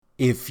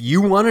If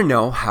you want to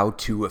know how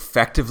to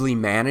effectively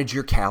manage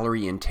your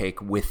calorie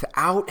intake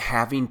without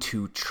having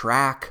to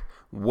track,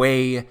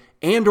 weigh,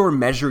 and or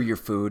measure your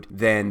food,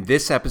 then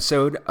this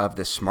episode of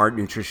the Smart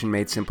Nutrition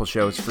Made Simple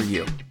Show is for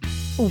you.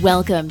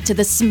 Welcome to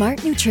the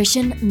Smart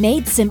Nutrition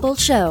Made Simple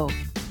Show,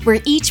 where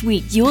each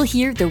week you will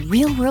hear the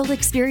real-world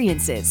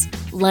experiences,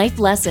 life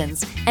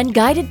lessons, and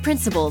guided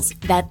principles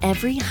that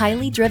every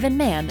highly driven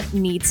man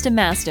needs to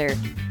master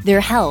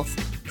their health,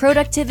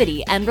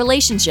 productivity, and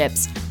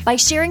relationships by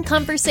sharing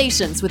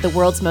conversations with the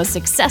world's most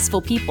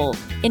successful people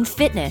in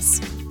fitness,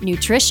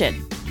 nutrition,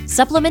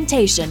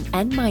 supplementation,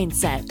 and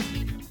mindset.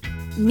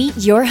 Meet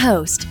your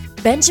host,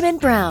 Benjamin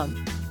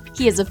Brown.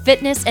 He is a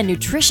fitness and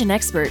nutrition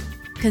expert,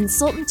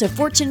 consultant to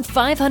Fortune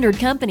 500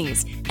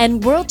 companies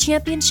and world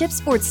championship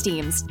sports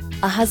teams,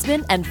 a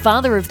husband and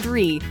father of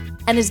 3,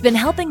 and has been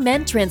helping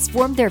men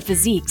transform their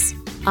physiques,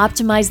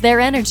 optimize their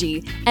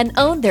energy, and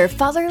own their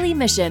fatherly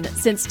mission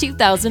since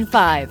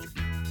 2005.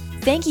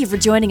 Thank you for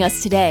joining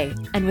us today,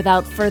 and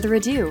without further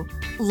ado,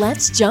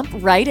 let's jump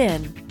right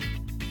in.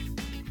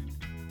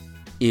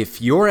 If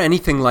you're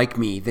anything like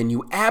me, then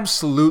you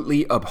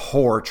absolutely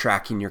abhor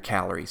tracking your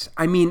calories.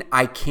 I mean,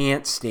 I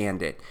can't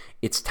stand it.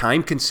 It's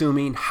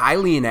time-consuming,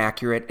 highly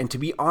inaccurate, and to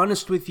be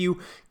honest with you,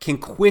 can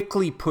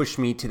quickly push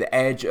me to the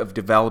edge of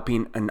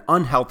developing an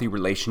unhealthy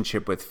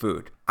relationship with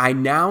food. I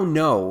now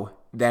know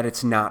that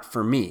it's not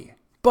for me,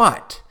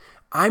 but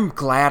I'm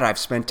glad I've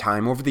spent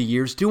time over the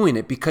years doing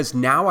it because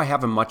now I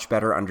have a much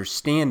better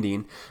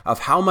understanding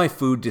of how my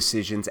food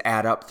decisions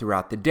add up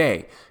throughout the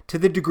day, to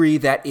the degree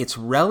that it's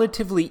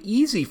relatively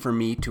easy for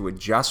me to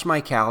adjust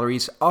my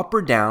calories up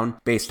or down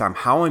based on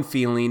how I'm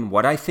feeling,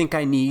 what I think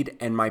I need,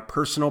 and my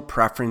personal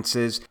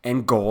preferences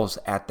and goals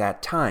at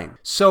that time.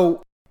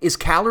 So, is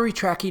calorie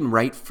tracking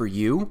right for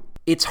you?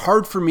 It's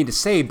hard for me to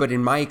say, but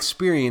in my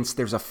experience,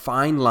 there's a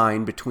fine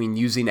line between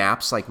using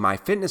apps like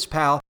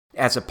MyFitnessPal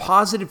as a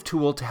positive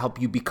tool to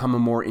help you become a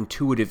more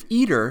intuitive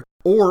eater,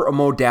 or a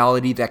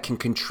modality that can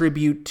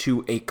contribute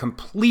to a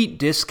complete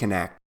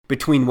disconnect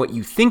between what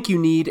you think you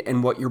need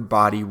and what your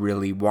body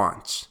really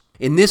wants.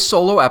 In this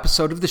solo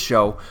episode of the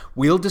show,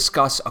 we'll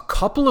discuss a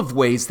couple of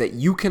ways that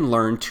you can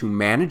learn to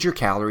manage your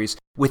calories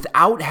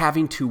without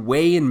having to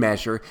weigh and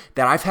measure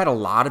that I've had a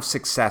lot of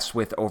success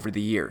with over the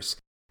years.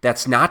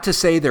 That's not to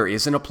say there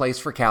isn't a place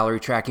for calorie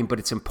tracking, but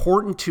it's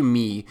important to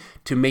me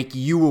to make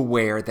you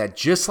aware that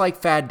just like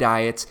fad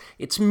diets,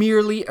 it's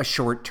merely a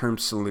short-term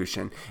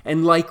solution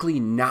and likely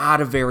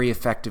not a very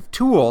effective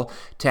tool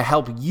to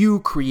help you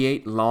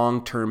create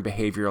long-term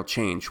behavioral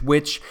change,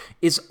 which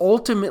is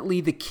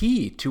ultimately the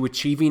key to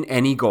achieving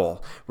any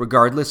goal,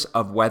 regardless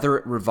of whether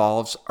it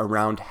revolves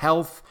around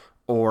health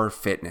or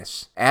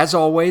fitness. As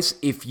always,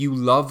 if you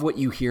love what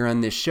you hear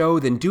on this show,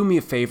 then do me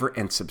a favor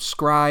and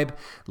subscribe,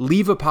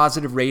 leave a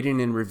positive rating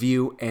and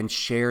review, and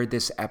share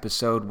this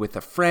episode with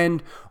a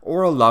friend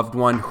or a loved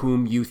one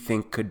whom you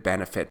think could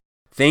benefit.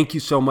 Thank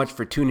you so much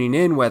for tuning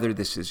in, whether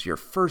this is your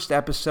first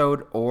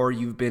episode or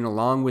you've been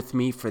along with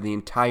me for the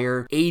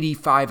entire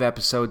 85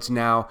 episodes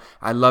now.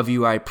 I love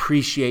you. I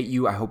appreciate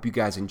you. I hope you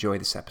guys enjoy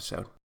this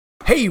episode.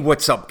 Hey,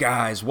 what's up,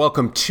 guys?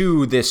 Welcome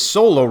to this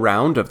solo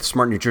round of the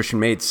Smart Nutrition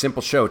Made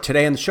Simple Show.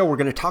 Today on the show, we're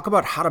going to talk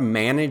about how to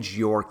manage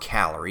your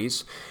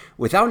calories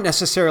without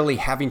necessarily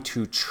having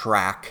to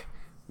track,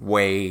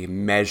 weigh,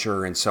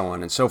 measure, and so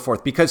on and so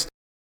forth. Because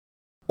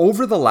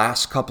over the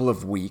last couple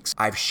of weeks,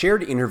 I've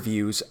shared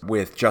interviews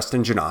with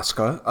Justin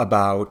Janoska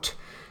about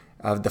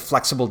the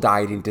flexible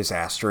dieting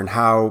disaster and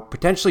how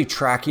potentially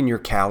tracking your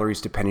calories,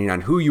 depending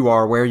on who you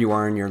are, where you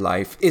are in your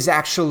life, is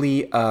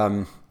actually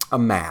a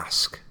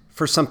mask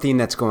for something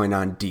that's going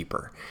on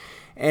deeper.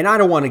 And I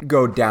don't want to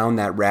go down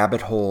that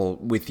rabbit hole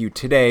with you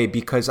today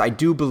because I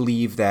do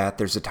believe that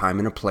there's a time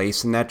and a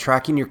place and that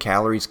tracking your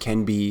calories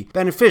can be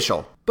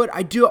beneficial. But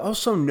I do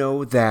also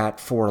know that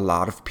for a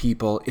lot of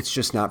people, it's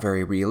just not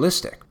very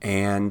realistic.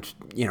 And,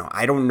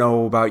 I don't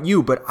know about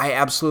you, but I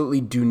absolutely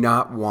do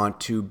not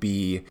want to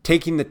be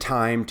taking the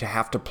time to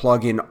have to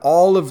plug in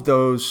all of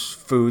those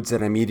foods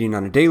that I'm eating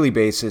on a daily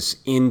basis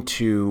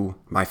into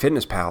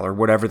MyFitnessPal or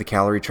whatever the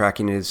calorie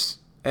tracking is.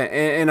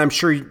 And I'm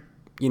sure,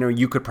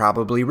 you could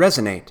probably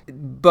resonate.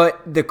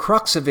 But the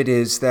crux of it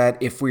is that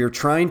if we are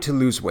trying to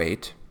lose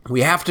weight,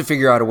 we have to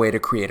figure out a way to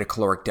create a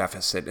caloric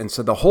deficit. And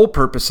so the whole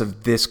purpose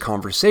of this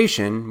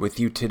conversation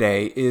with you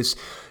today is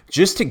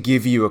just to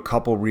give you a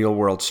couple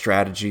real-world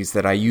strategies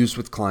that I use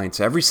with clients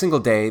every single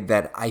day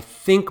that I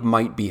think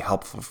might be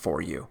helpful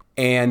for you.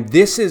 And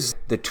this is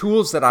the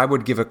tools that I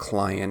would give a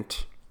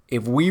client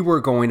if we were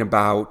going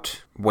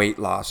about weight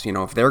loss,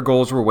 if their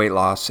goals were weight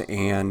loss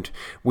and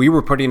we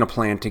were putting a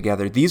plan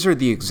together, these are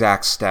the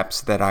exact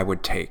steps that I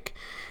would take.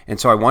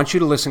 And so I want you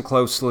to listen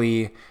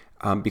closely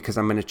because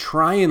I'm going to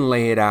try and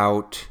lay it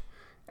out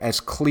as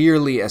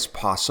clearly as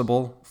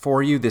possible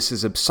for you. This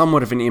is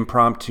somewhat of an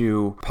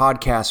impromptu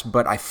podcast,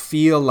 but I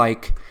feel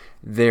like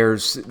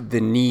there's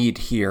the need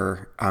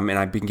here, and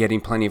I've been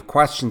getting plenty of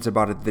questions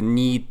about it, the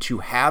need to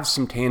have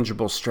some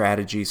tangible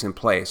strategies in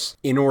place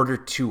in order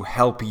to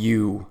help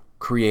you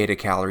create a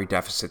calorie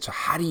deficit. So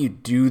how do you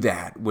do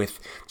that with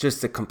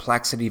just the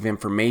complexity of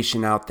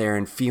information out there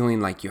and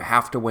feeling like you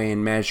have to weigh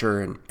and measure?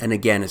 And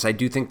again, as I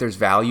do think there's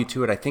value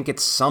to it, I think at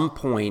some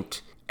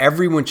point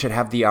everyone should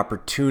have the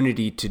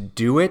opportunity to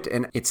do it.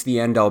 And it's the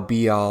end all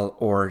be all,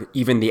 or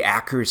even the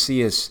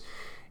accuracy is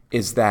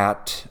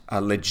that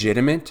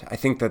legitimate? I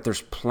think that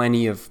there's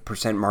plenty of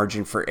percent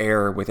margin for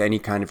error with any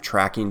kind of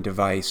tracking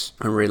device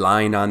and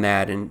relying on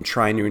that and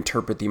trying to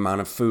interpret the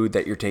amount of food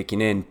that you're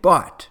taking in.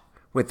 But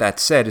with that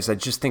said, I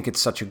just think it's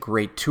such a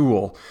great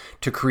tool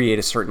to create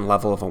a certain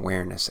level of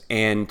awareness.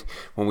 And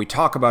when we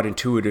talk about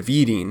intuitive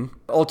eating,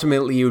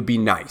 ultimately it would be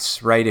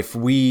nice, right? If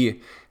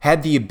we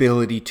had the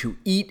ability to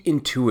eat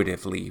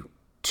intuitively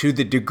to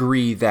the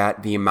degree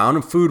that the amount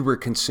of food we're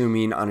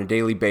consuming on a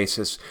daily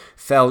basis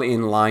fell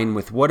in line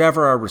with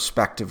whatever our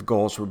respective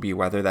goals would be,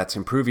 whether that's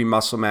improving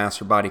muscle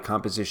mass or body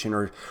composition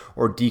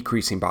or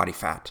decreasing body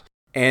fat.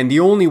 And the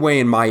only way,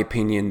 in my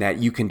opinion, that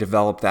you can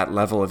develop that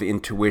level of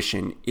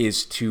intuition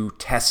is to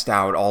test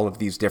out all of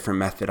these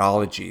different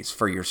methodologies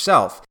for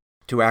yourself,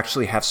 to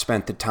actually have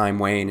spent the time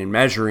weighing and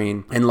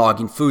measuring and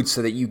logging food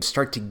so that you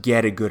start to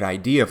get a good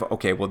idea of,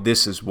 okay, well,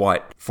 this is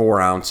what 4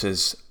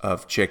 ounces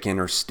of chicken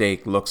or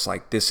steak looks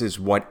like. This is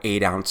what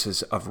 8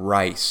 ounces of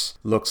rice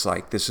looks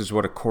like. This is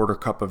what a 1/4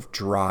 cup of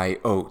dry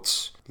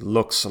oats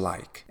looks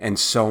like, and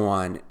so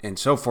on and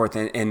so forth.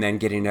 And then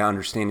getting an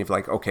understanding of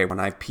like, okay, when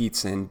I have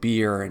pizza and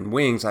beer and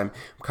wings, I'm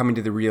coming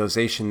to the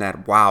realization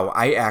that, wow,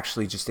 I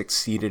actually just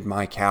exceeded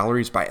my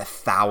calories by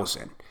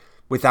 1,000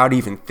 without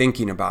even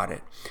thinking about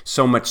it.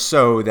 So much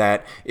so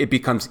that it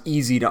becomes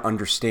easy to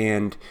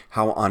understand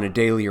how on a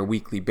daily or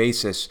weekly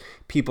basis,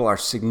 people are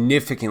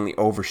significantly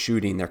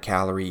overshooting their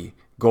calorie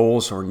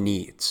goals or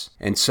needs.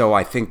 And so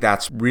I think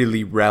that's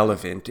really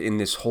relevant in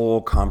this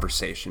whole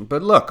conversation.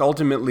 But look,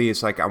 ultimately,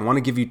 it's like I want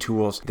to give you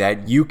tools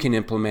that you can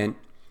implement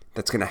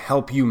that's going to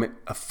help you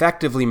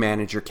effectively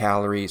manage your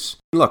calories.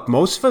 Look,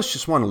 most of us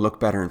just want to look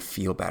better and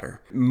feel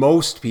better.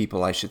 Most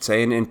people, I should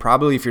say, and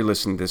probably if you're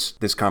listening to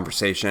this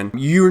conversation,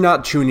 you're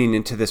not tuning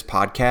into this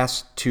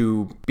podcast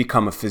to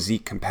become a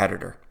physique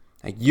competitor.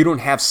 Like, you don't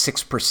have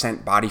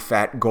 6% body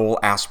fat goal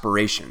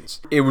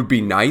aspirations. It would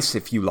be nice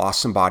if you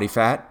lost some body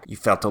fat, you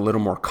felt a little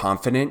more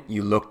confident,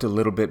 you looked a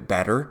little bit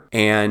better,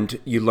 and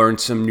you learned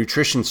some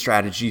nutrition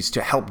strategies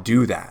to help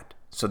do that.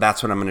 So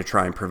that's what I'm going to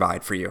try and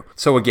provide for you.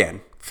 So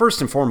again,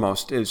 first and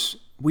foremost is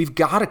we've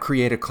got to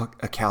create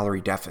a calorie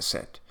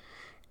deficit.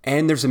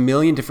 And there's a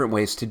million different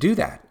ways to do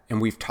that.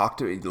 And we've talked,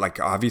 like,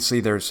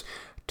 obviously there's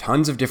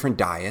tons of different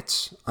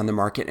diets on the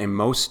market, and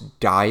most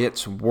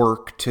diets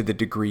work to the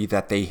degree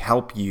that they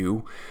help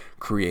you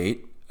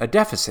create a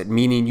deficit,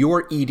 meaning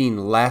you're eating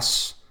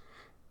less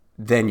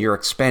than you're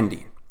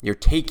expending. You're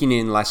taking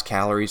in less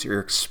calories, you're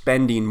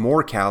expending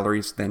more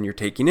calories than you're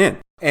taking in.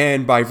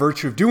 And by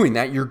virtue of doing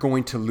that, you're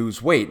going to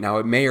lose weight. Now,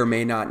 it may or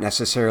may not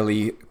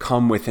necessarily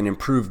come with an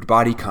improved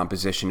body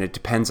composition. It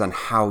depends on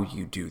how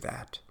you do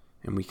that.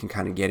 And we can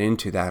kind of get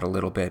into that a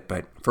little bit.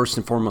 But first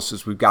and foremost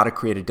is we've got to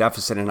create a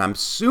deficit. And I'm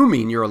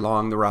assuming you're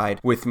along the ride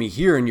with me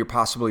here and you're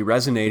possibly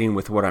resonating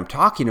with what I'm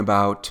talking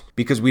about,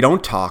 because we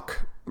don't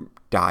talk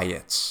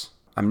diets.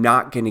 I'm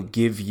not going to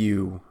give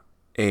you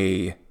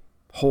a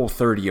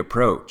Whole30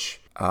 approach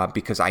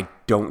because I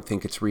don't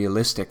think it's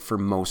realistic for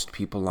most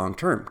people long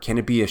term. Can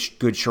it be a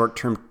good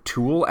short-term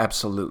tool?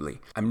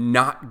 Absolutely. I'm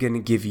not going to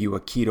give you a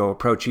keto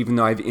approach, even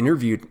though I've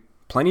interviewed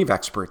plenty of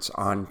experts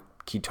on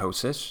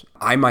ketosis.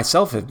 I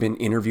myself have been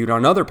interviewed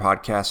on other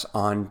podcasts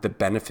on the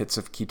benefits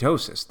of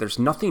ketosis. There's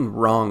nothing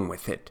wrong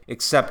with it,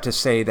 except to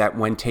say that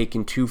when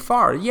taken too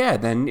far,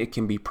 then it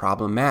can be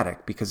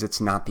problematic because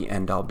it's not the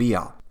end-all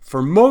be-all.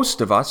 For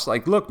most of us,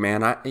 like, look,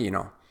 man,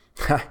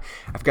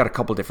 I've got a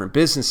couple different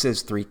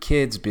businesses, 3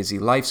 kids, busy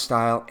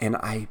lifestyle, and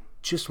I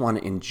just want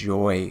to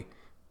enjoy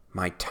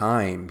my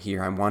time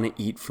here. I want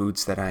to eat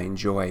foods that I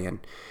enjoy. And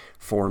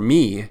for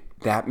me,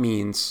 that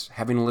means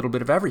having a little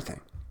bit of everything.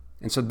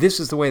 And so this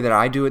is the way that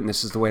I do it, and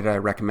this is the way that I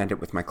recommend it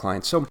with my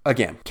clients. So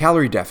again,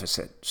 calorie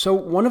deficit. So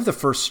one of the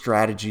first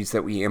strategies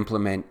that we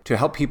implement to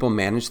help people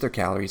manage their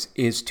calories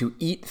is to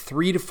eat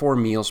 3 to 4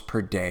 meals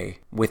per day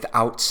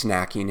without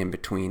snacking in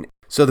between.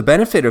 So the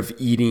benefit of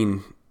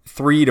eating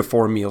 3 to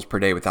 4 meals per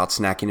day without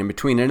snacking in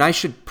between. And I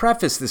should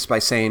preface this by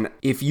saying,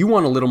 if you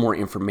want a little more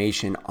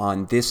information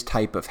on this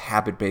type of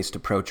habit-based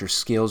approach or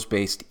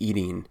skills-based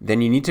eating,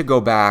 then you need to go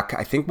back.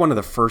 I think one of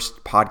the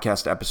first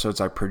podcast episodes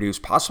I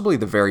produced, possibly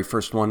the very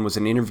first one, was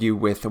an interview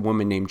with a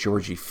woman named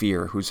Georgie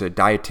Fear, who's a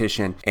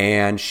dietitian,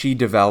 and she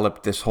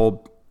developed this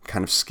whole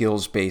kind of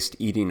skills-based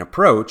eating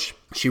approach.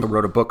 She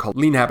wrote a book called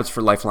Lean Habits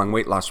for Lifelong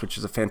Weight Loss, which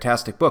is a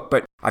fantastic book.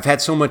 But I've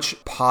had so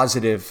much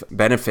positive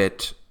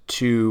benefit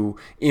to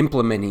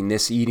implementing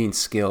this eating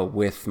skill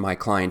with my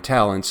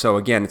clientele. And so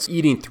again, it's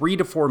eating 3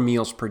 to 4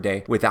 meals per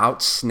day without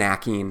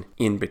snacking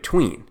in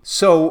between.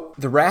 So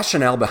the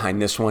rationale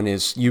behind this one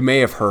is, you may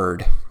have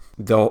heard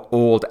the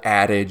old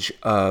adage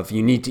of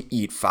you need to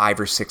eat 5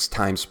 or 6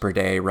 times per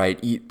day, right?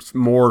 Eat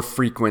more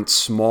frequent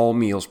small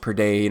meals per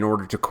day in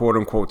order to quote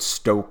unquote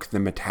stoke the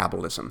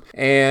metabolism.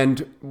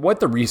 And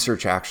what the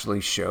research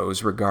actually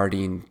shows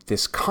regarding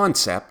this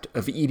concept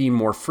of eating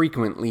more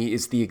frequently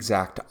is the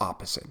exact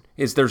opposite.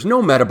 Is there's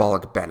no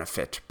metabolic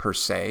benefit per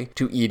se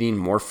to eating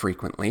more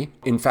frequently.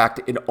 In fact,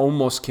 it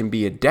almost can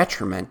be a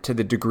detriment to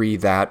the degree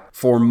that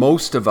for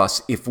most of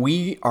us, if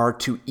we are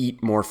to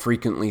eat more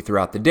frequently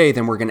throughout the day,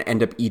 then we're going to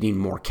end up eating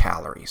more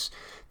calories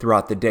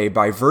throughout the day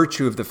by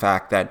virtue of the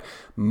fact that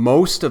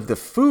most of the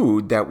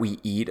food that we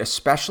eat,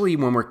 especially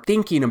when we're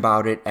thinking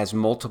about it as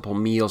multiple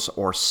meals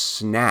or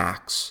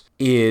snacks,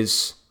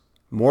 is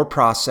more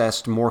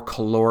processed, more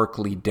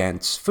calorically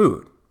dense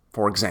food.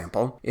 For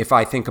example, if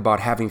I think about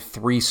having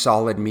 3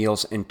 solid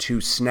meals and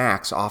 2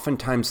 snacks,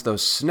 oftentimes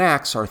those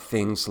snacks are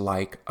things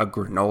like a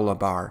granola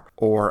bar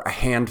or a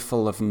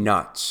handful of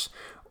nuts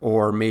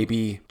or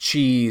maybe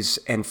cheese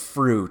and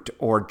fruit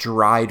or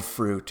dried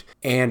fruit.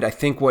 And I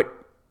think what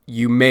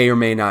you may or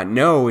may not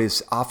know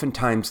is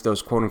oftentimes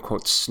those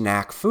quote-unquote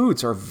snack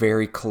foods are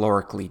very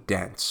calorically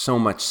dense, so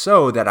much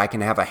so that I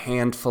can have a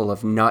handful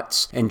of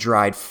nuts and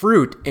dried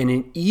fruit and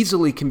it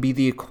easily can be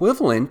the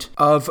equivalent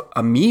of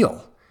a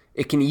meal.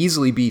 It can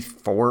easily be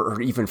 400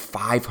 or even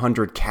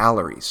 500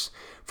 calories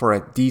for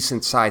a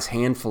decent sized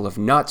handful of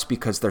nuts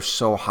because they're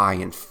so high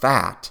in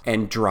fat,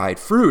 and dried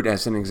fruit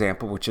as an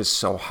example, which is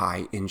so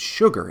high in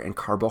sugar and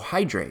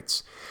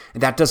carbohydrates.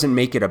 And that doesn't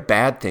make it a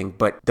bad thing,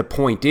 but the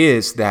point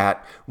is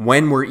that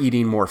when we're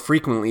eating more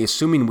frequently,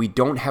 assuming we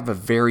don't have a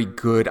very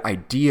good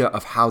idea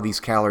of how these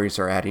calories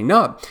are adding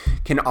up,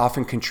 can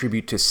often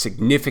contribute to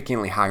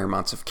significantly higher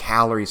amounts of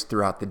calories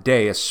throughout the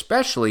day,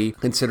 especially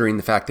considering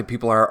the fact that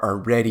people are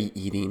already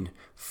eating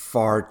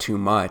far too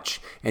much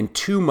and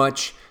too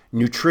much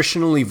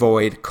nutritionally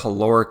void,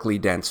 calorically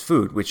dense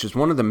food, which is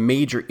one of the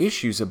major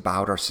issues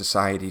about our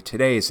society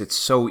today. Is it's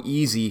so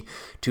easy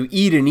to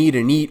eat and eat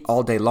and eat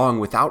all day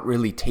long without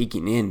really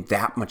taking in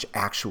that much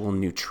actual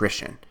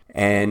nutrition.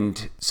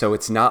 And so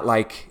it's not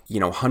like,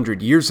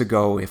 100 years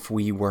ago, if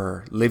we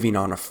were living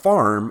on a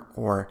farm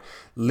or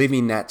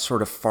living that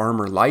sort of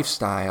farmer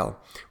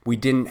lifestyle, we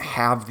didn't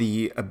have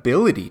the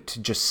ability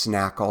to just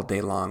snack all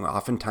day long.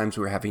 Oftentimes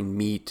we were having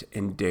meat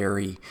and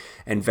dairy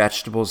and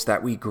vegetables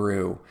that we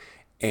grew,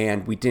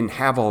 and we didn't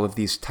have all of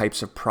these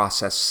types of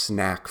processed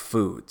snack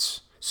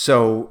foods.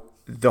 So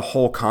the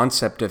whole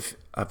concept of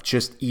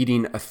just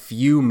eating a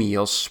few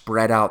meals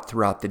spread out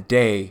throughout the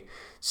day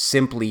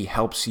simply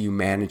helps you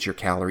manage your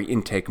calorie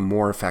intake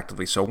more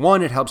effectively. So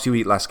 1, it helps you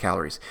eat less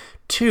calories.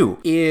 2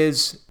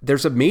 is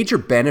there's a major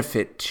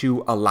benefit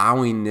to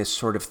allowing this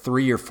sort of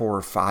 3 or 4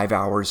 or 5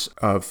 hours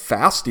of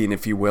fasting,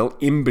 if you will,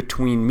 in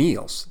between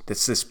meals.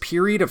 That's this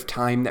period of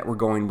time that we're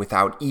going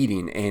without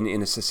eating. And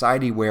in a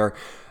society where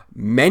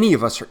many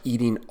of us are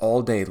eating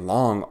all day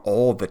long,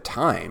 all the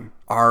time,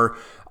 are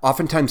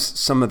oftentimes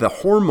some of the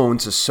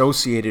hormones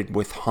associated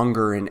with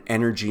hunger and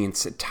energy and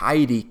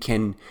satiety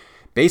can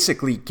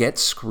basically get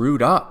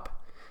screwed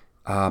up.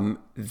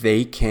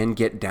 They can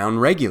get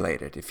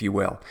downregulated, if you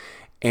will.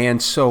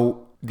 And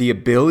so the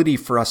ability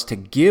for us to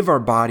give our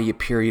body a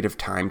period of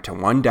time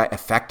to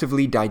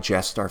effectively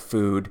digest our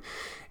food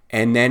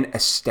and then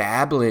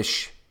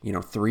establish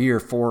 3 or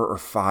 4 or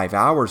 5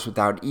 hours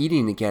without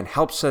eating again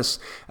helps us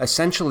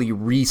essentially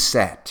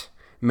reset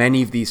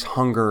many of these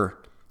hunger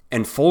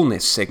and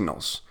fullness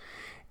signals.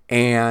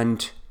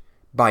 And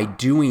by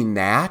doing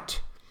that,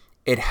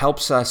 it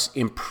helps us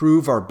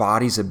improve our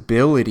body's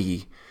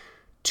ability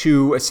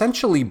to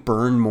essentially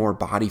burn more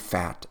body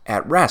fat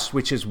at rest,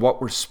 which is what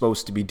we're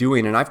supposed to be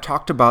doing. And I've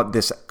talked about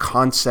this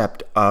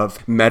concept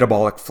of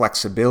metabolic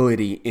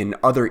flexibility in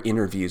other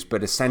interviews,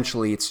 but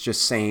essentially it's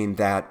just saying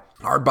that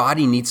our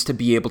body needs to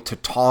be able to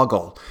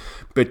toggle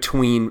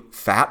between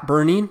fat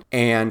burning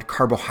and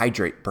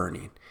carbohydrate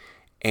burning.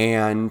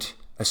 And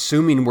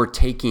assuming we're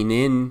taking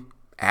in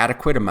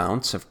adequate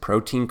amounts of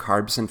protein,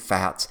 carbs, and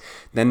fats,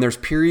 then there's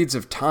periods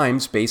of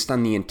times based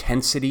on the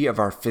intensity of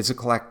our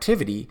physical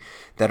activity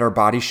that our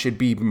body should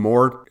be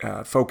more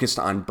focused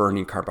on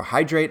burning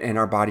carbohydrate and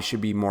our body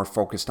should be more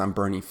focused on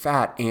burning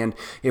fat. And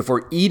if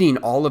we're eating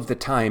all of the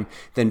time,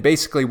 then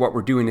basically what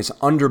we're doing is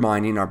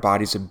undermining our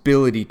body's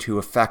ability to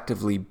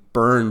effectively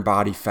burn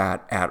body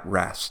fat at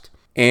rest.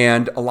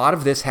 And a lot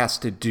of this has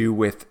to do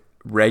with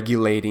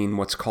regulating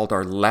what's called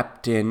our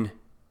leptin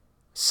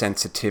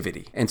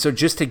sensitivity. And so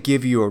just to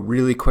give you a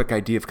really quick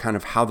idea of kind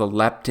of how the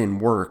leptin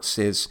works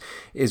is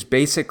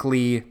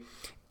basically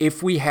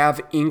if we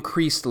have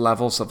increased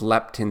levels of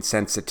leptin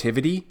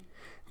sensitivity,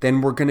 then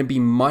we're going to be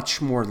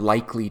much more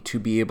likely to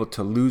be able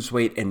to lose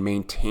weight and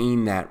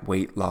maintain that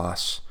weight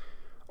loss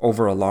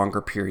over a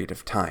longer period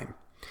of time.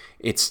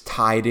 It's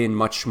tied in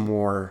much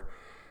more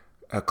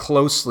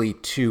closely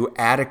to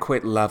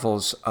adequate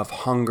levels of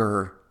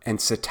hunger and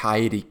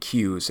satiety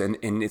cues, and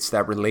it's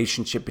that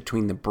relationship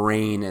between the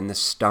brain and the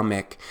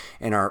stomach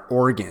and our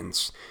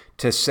organs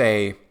to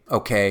say,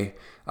 okay,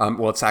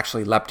 it's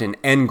actually leptin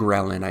and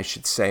ghrelin, I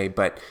should say,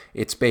 but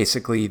it's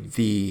basically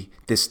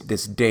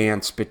this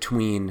dance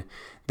between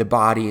the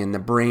body and the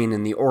brain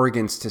and the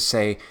organs to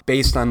say,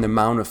 based on the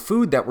amount of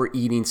food that we're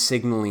eating,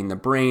 signaling the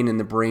brain and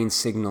the brain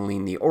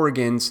signaling the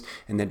organs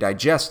and the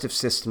digestive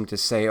system to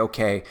say,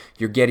 okay,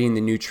 you're getting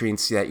the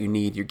nutrients that you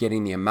need, you're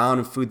getting the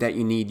amount of food that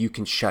you need, you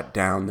can shut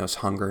down those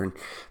hunger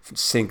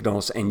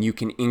signals and you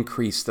can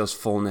increase those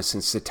fullness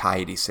and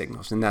satiety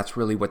signals. And that's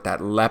really what that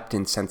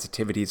leptin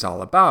sensitivity is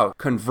all about.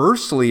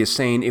 Conversely is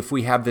saying if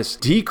we have this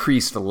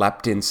decreased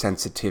leptin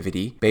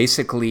sensitivity,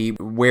 basically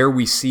where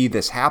we see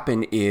this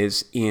happen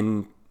is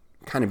in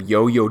kind of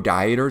yo-yo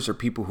dieters or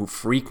people who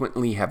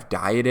frequently have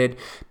dieted,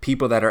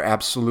 people that are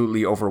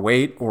absolutely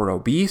overweight or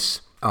obese,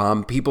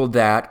 people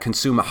that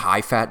consume a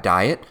high-fat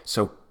diet.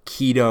 So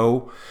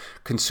keto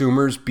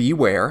consumers,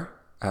 beware.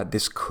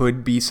 This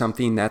could be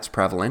something that's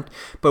prevalent,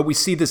 but we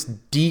see this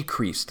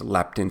decreased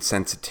leptin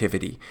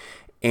sensitivity.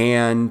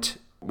 And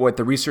what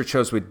the research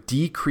shows with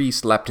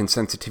decreased leptin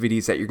sensitivity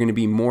is that you're going to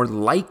be more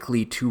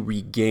likely to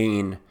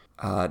regain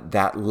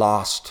that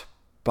lost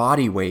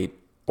body weight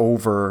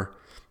over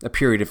a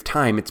period of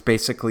time. It's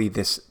basically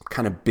this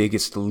kind of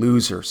biggest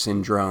loser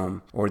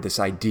syndrome, or this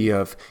idea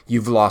of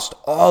you've lost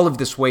all of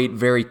this weight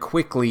very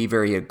quickly,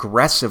 very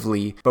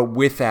aggressively, but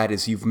with that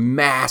is you've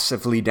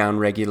massively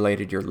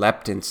downregulated your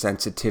leptin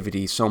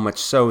sensitivity, so much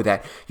so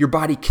that your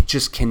body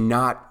just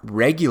cannot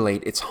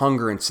regulate its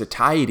hunger and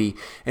satiety.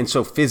 And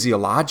so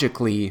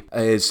physiologically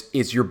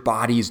is your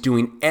body is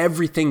doing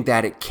everything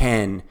that it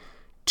can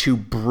to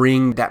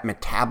bring that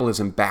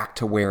metabolism back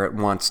to where it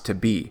wants to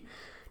be,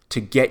 to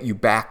get you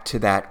back to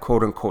that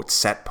quote unquote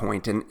set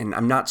point. And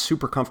I'm not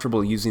super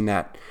comfortable using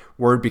that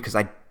word because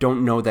I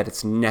don't know that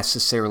it's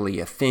necessarily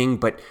a thing,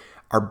 but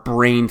our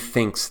brain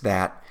thinks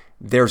that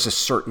there's a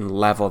certain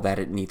level that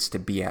it needs to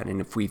be at.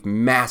 And if we've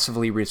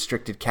massively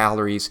restricted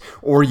calories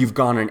or you've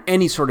gone on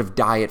any sort of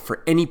diet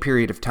for any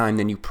period of time,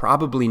 then you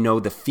probably know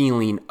the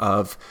feeling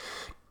of,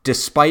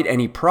 despite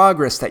any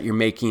progress that you're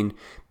making,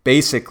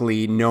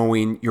 basically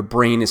knowing your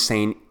brain is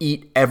saying,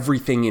 eat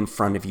everything in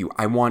front of you.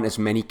 I want as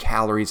many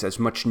calories, as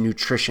much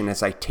nutrition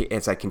as I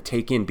can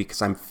take in because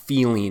I'm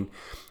feeling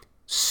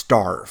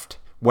starved.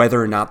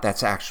 Whether or not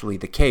that's actually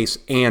the case,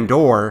 and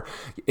or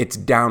it's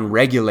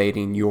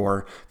down-regulating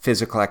your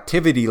physical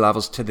activity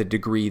levels to the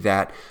degree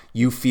that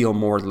you feel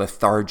more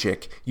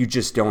lethargic, you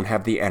just don't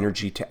have the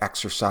energy to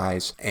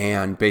exercise,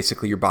 and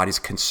basically your body's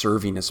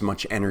conserving as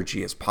much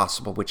energy as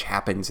possible, which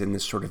happens in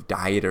this sort of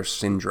dieter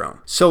syndrome.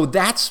 So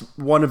that's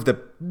one of the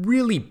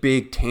really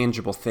big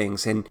tangible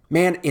things. And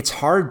man, it's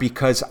hard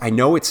because I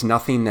know it's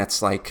nothing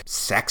that's like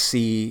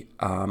sexy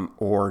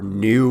or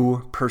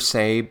new per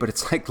se, but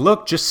it's like,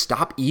 look, just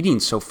stop eating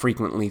so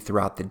frequently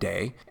throughout the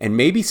day. And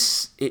maybe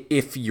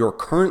if you're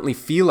currently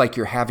feel like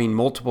you're having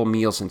multiple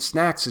meals and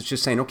snacks, it's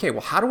just saying, okay,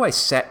 well, how do I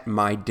set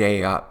my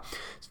day up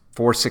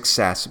for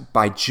success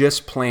by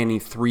just planning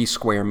 3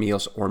 square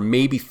meals, or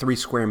maybe 3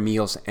 square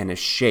meals and a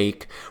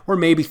shake, or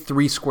maybe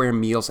 3 square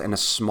meals and a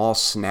small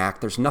snack.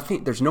 There's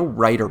no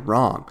right or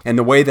wrong. And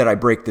the way that I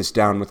break this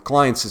down with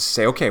clients is to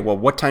say, okay, well,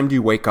 what time do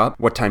you wake up?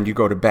 What time do you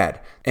go to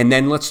bed? And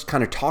then let's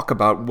kind of talk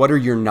about what are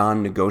your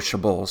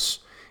non-negotiables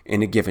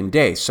in a given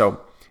day. So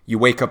you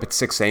wake up at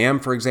 6 a.m.,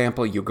 for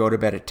example, you go to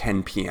bed at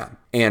 10 p.m.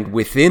 And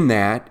within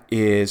that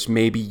is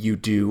maybe you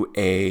do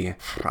a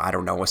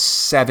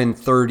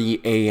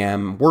 7:30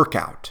 a.m.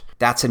 workout.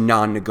 That's a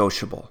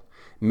non-negotiable.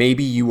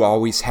 Maybe you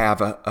always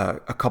have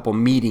a couple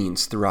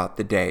meetings throughout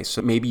the day.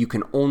 So maybe you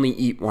can only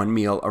eat one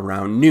meal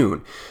around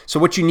noon. So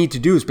what you need to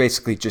do is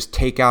basically just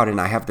take out, and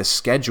I have this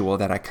schedule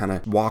that I kind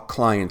of walk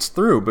clients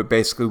through, but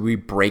basically we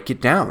break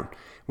it down.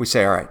 We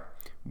say, all right,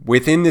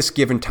 within this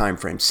given time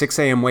frame, 6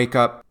 a.m. wake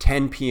up,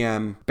 10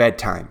 p.m.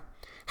 bedtime,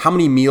 how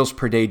many meals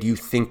per day do you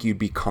think you'd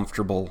be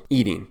comfortable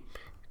eating?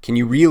 Can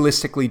you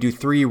realistically do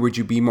 3, or would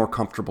you be more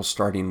comfortable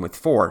starting with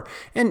 4?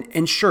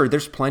 And sure,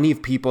 there's plenty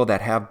of people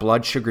that have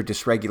blood sugar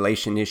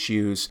dysregulation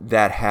issues,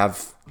 that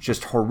have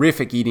just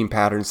horrific eating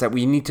patterns, that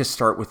we need to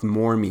start with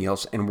more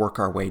meals and work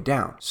our way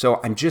down. So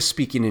I'm just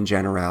speaking in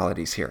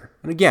generalities here.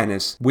 And again,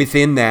 is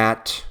within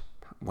that,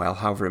 well,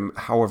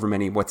 however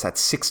many, what's that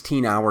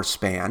 16-hour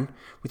span?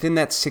 Within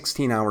that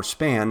 16-hour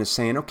span is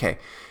saying, okay,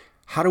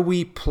 how do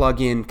we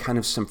plug in kind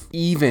of some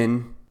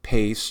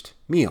even-paced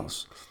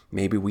meals?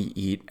 Maybe we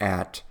eat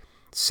at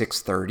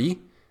 6:30,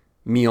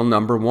 meal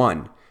number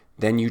 1.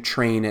 Then you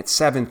train at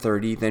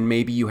 7:30. Then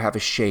maybe you have a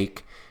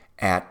shake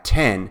at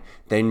 10.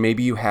 Then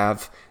maybe you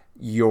have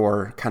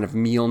your kind of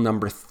meal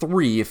number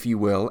 3, if you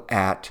will,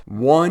 at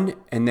 1.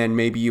 And then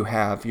maybe you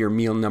have your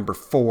meal number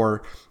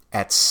 4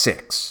 at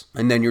 6.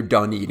 And then you're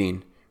done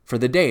eating for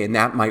the day. And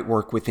that might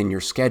work within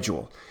your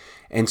schedule.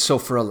 And so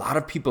for a lot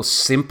of people,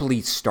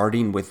 simply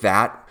starting with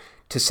that,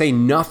 to say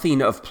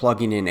nothing of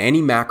plugging in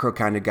any macro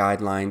kind of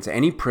guidelines,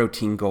 any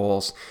protein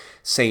goals,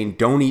 saying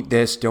don't eat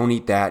this, don't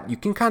eat that, you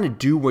can kind of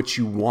do what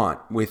you want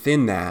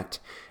within that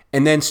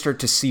and then start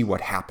to see what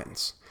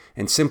happens.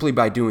 And simply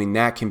by doing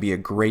that can be a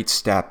great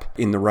step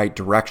in the right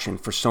direction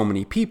for so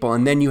many people.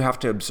 And then you have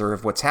to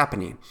observe what's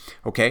happening.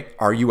 Okay,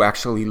 are you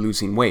actually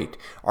losing weight?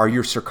 Are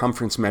your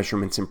circumference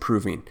measurements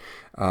improving?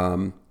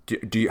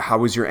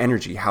 How is your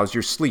energy? How's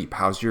your sleep?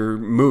 How's your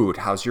mood?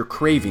 How's your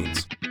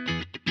cravings?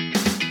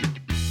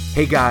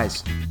 Hey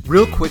guys,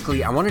 real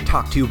quickly, I want to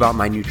talk to you about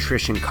my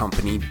nutrition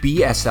company,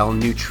 BSL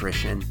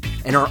Nutrition,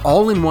 and our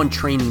all-in-one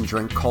training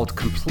drink called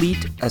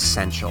Complete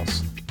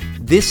Essentials.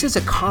 This is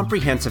a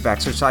comprehensive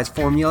exercise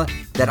formula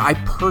that I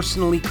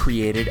personally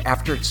created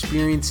after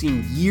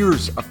experiencing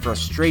years of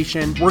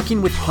frustration,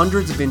 working with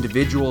hundreds of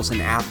individuals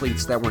and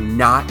athletes that were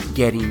not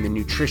getting the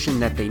nutrition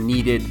that they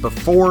needed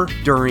before,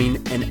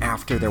 during, and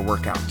after their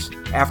workouts.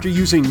 After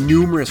using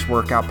numerous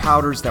workout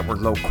powders that were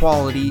low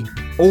quality,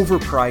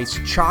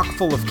 overpriced, chock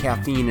full of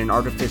caffeine and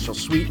artificial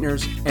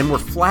sweeteners, and were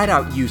flat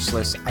out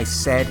useless, I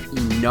said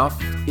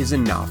enough is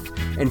enough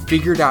and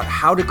figured out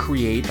how to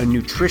create a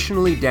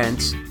nutritionally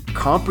dense,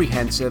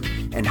 comprehensive,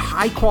 and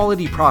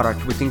high-quality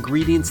product with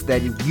ingredients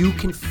that you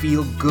can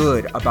feel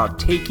good about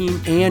taking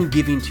and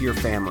giving to your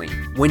family.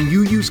 When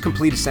you use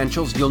Complete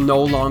Essentials, you'll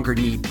no longer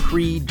need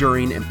pre,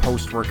 during, and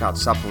post-workout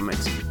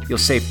supplements. You'll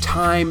save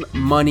time,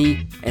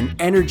 money, and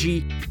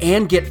energy,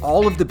 and get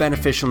all of the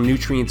beneficial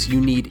nutrients you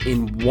need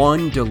in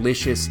one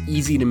delicious,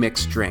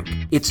 easy-to-mix drink.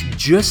 It's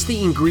just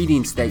the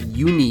ingredients that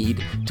you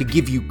need to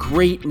give you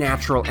great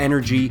natural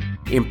energy,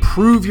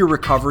 improve your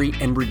recovery,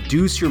 and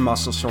reduce your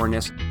muscle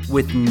soreness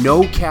with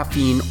no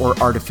caffeine or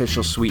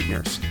artificial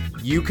sweeteners.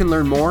 You can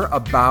learn more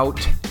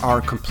about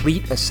our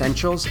Complete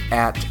Essentials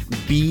at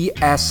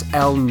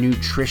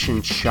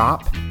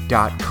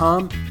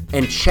bslnutritionshop.com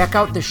and check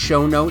out the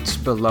show notes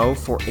below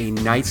for a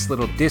nice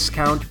little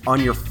discount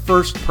on your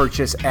first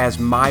purchase as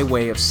my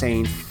way of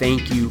saying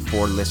thank you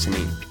for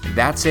listening.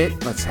 That's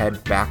it. Let's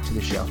head back to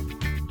the show.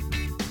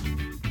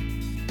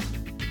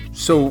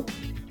 So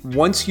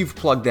once you've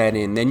plugged that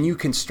in, then you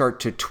can start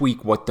to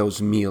tweak what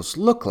those meals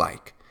look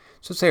like.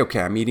 So say,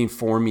 okay, I'm eating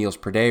 4 meals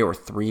per day or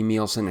 3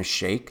 meals and a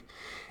shake.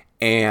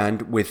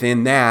 And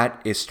within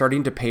that is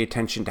starting to pay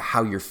attention to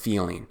how you're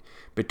feeling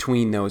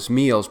between those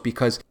meals,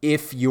 because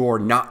if you're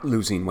not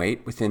losing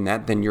weight within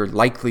that, then you're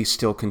likely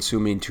still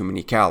consuming too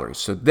many calories.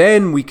 So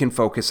then we can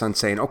focus on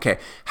saying, okay,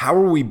 how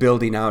are we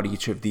building out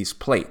each of these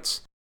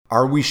plates?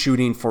 Are we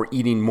shooting for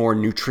eating more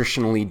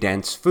nutritionally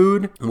dense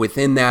food?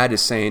 Within that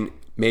is saying,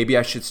 maybe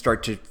I should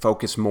start to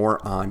focus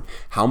more on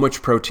how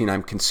much protein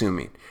I'm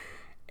consuming.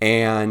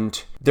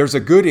 And there's a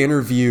good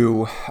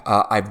interview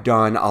I've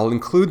done. I'll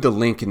include the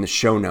link in the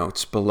show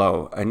notes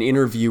below, an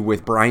interview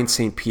with Brian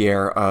St.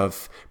 Pierre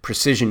of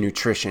Precision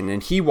Nutrition.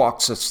 And he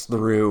walks us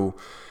through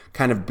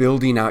kind of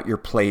building out your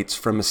plates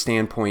from a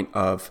standpoint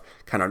of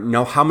kind of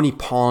know how many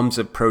palms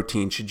of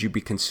protein should you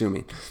be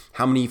consuming,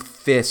 how many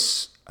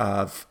fists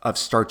of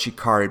starchy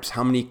carbs,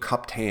 how many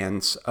cupped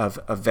hands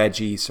of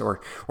veggies, or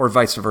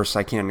vice versa.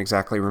 I can't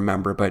exactly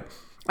remember, but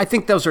I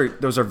think those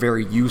are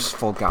very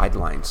useful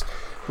guidelines.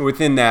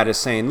 Within that is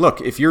saying, look,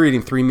 if you're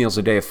eating 3 meals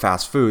a day of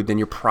fast food, then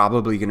you're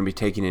probably going to be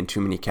taking in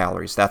too many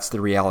calories. That's the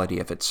reality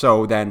of it.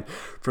 So then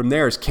from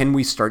there is, can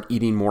we start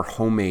eating more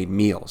homemade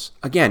meals?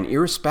 Again,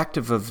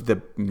 irrespective of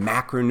the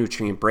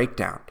macronutrient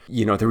breakdown.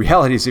 You know, the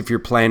reality is if you're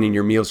planning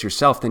your meals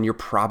yourself, then you're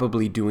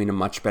probably doing a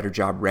much better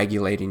job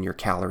regulating your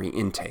calorie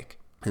intake.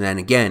 And then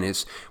again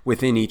is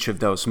within each of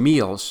those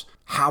meals,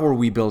 how are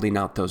we building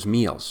out those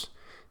meals?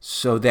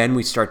 So then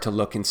we start to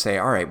look and say,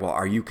 all right, well,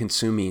 are you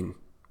consuming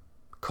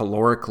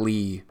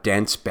calorically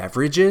dense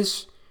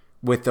beverages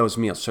with those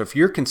meals? So if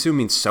you're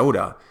consuming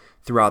soda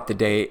throughout the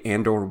day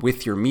and or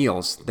with your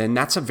meals, then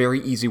that's a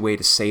very easy way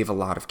to save a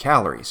lot of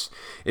calories.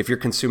 If you're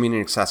consuming an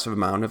excessive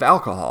amount of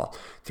alcohol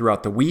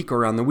throughout the week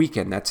or on the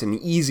weekend, that's an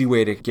easy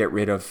way to get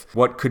rid of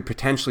what could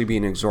potentially be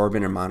an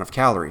exorbitant amount of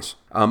calories.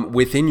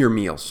 Within your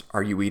meals,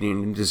 are you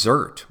eating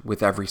dessert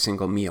with every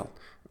single meal?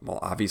 Well,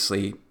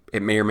 obviously,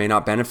 it may or may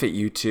not benefit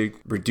you to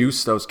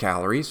reduce those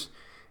calories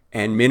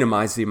and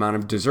minimize the amount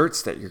of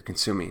desserts that you're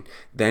consuming.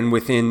 Then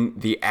within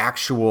the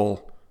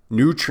actual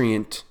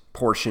nutrient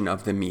portion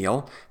of the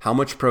meal, how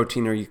much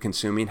protein are you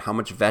consuming, how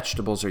much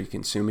vegetables are you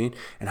consuming,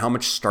 and how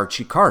much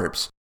starchy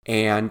carbs?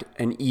 And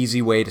an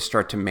easy way to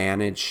start to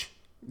manage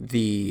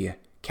the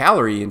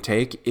calorie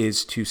intake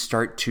is to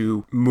start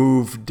to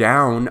move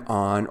down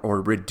on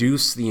or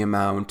reduce the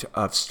amount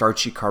of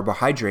starchy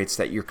carbohydrates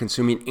that you're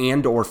consuming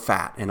and or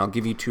fat. And I'll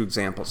give you 2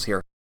 examples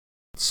here.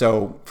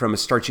 So from a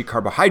starchy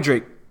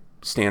carbohydrate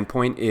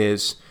standpoint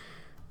is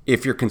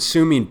if you're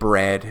consuming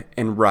bread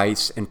and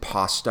rice and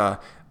pasta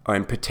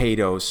and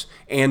potatoes,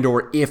 and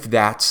or if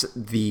that's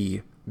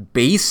the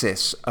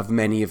basis of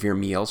many of your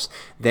meals,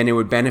 then it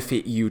would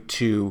benefit you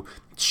to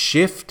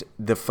shift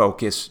the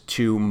focus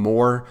to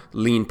more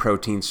lean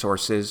protein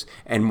sources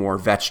and more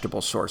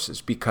vegetable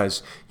sources,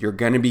 because you're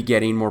going to be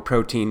getting more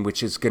protein,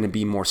 which is going to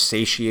be more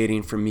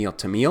satiating from meal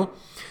to meal.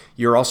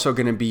 You're also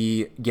going to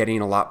be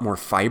getting a lot more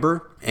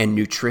fiber and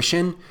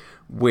nutrition,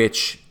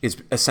 which is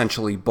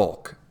essentially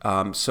bulk.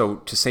 So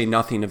to say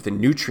nothing of the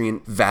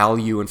nutrient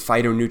value and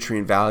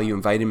phytonutrient value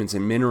and vitamins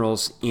and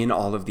minerals in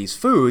all of these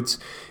foods,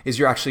 is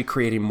you're actually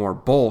creating more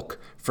bulk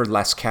for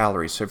less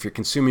calories. So if you're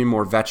consuming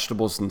more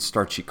vegetables and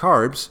starchy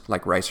carbs,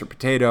 like rice or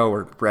potato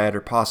or bread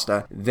or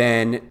pasta,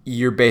 then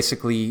you're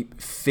basically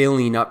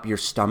filling up your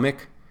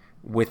stomach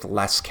with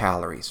less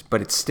calories,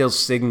 but it's still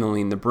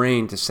signaling the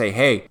brain to say,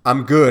 hey,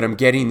 I'm good. I'm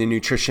getting the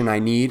nutrition I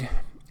need.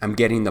 I'm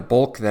getting the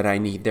bulk that I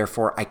need.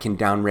 Therefore, I can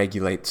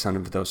downregulate some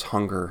of those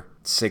hunger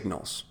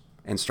signals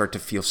and start to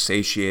feel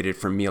satiated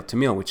from meal to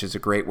meal, which is a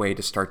great way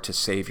to start to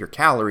save your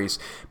calories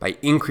by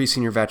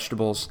increasing your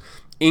vegetables,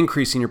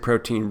 increasing your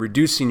protein,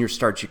 reducing your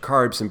starchy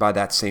carbs, and by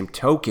that same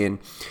token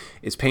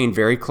is paying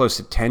very close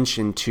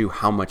attention to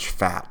how much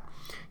fat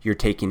you're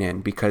taking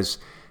in, because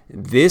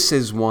this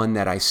is one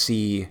that I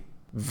see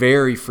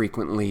very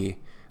frequently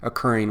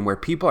occurring where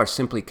people are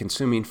simply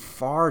consuming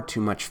far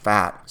too much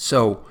fat.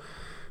 So,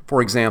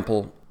 for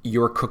example,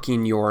 you're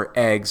cooking your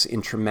eggs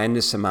in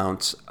tremendous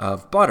amounts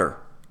of butter,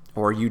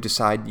 or you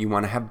decide you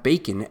want to have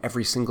bacon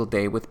every single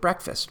day with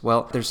breakfast.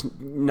 Well, there's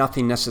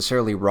nothing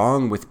necessarily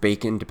wrong with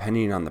bacon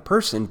depending on the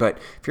person, but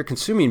if you're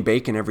consuming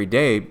bacon every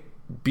day,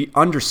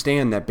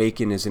 understand that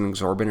bacon is an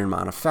exorbitant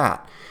amount of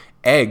fat.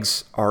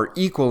 Eggs are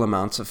equal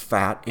amounts of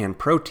fat and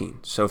protein.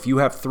 So if you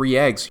have 3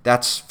 eggs,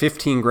 that's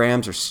 15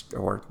 grams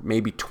or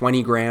maybe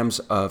 20 grams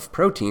of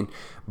protein,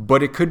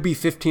 but it could be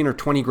 15 or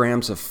 20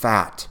 grams of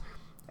fat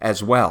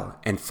as well.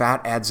 And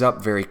fat adds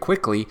up very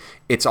quickly.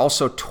 It's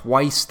also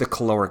twice the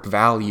caloric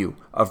value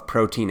of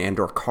protein and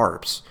or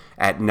carbs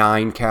at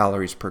 9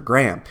 calories per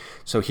gram.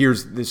 So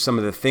here's some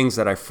of the things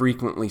that I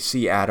frequently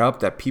see add up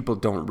that people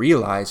don't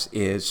realize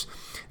is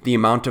the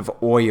amount of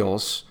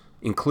oils,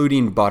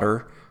 including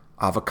butter,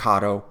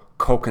 avocado,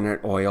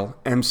 coconut oil,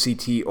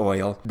 MCT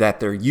oil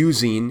that they're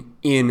using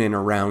in and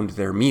around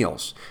their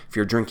meals. If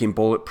you're drinking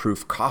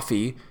bulletproof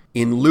coffee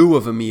in lieu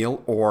of a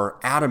meal or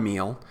at a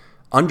meal,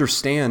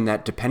 understand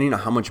that depending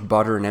on how much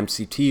butter and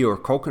MCT or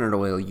coconut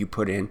oil you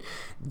put in,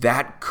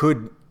 that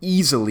could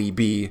easily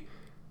be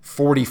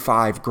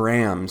 45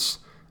 grams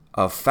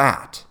of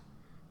fat.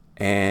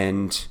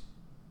 And,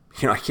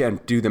 I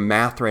can't do the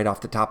math right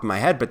off the top of my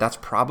head, but that's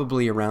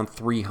probably around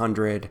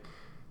 300,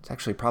 it's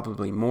actually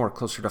probably more,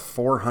 closer to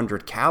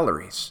 400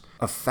 calories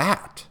of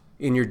fat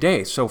in your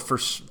day. So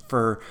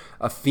for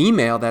a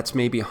female that's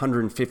maybe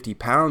 150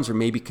 pounds or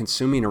maybe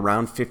consuming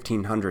around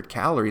 1,500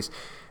 calories,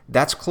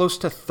 that's close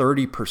to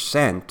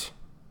 30%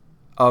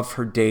 of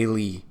her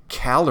daily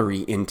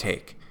calorie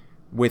intake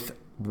with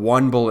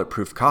one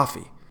bulletproof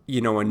coffee.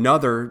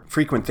 Another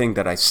frequent thing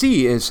that I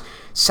see is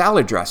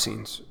salad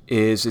dressings.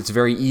 It's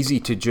very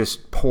easy to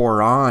just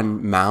pour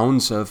on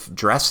mounds of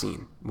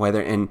dressing,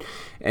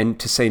 and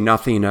to say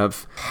nothing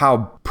of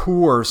how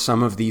poor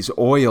some of these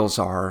oils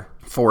are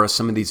for us,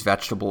 some of these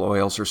vegetable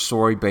oils or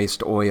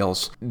soy-based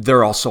oils.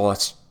 They're also a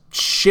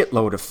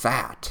shitload of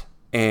fat.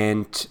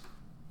 And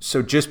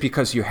so just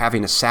because you're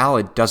having a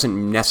salad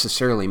doesn't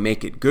necessarily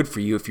make it good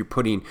for you if you're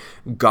putting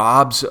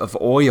gobs of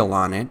oil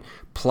on it,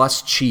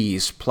 plus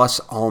cheese, plus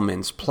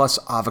almonds, plus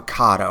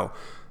avocado.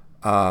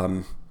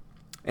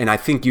 And I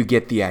think you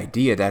get the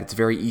idea that it's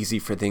very easy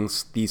for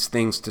these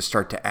things to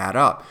start to add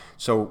up.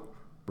 So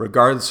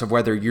regardless of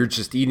whether you're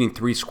just eating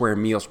 3 square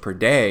meals per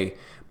day,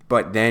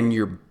 but then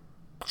you're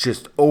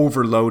just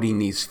overloading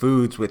these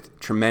foods with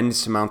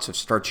tremendous amounts of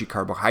starchy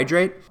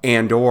carbohydrate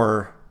and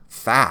or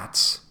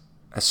fats,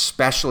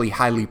 especially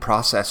highly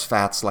processed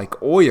fats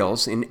like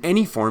oils in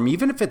any form,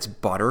 even if it's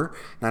butter,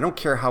 and I don't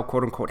care how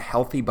quote-unquote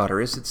healthy butter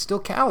is, it's still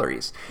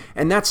calories.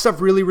 And that stuff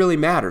really, really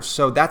matters.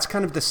 So that's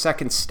kind of the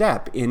second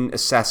step in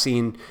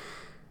assessing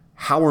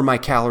how are my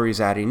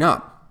calories adding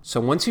up. So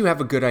once you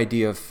have a good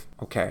idea of,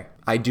 okay,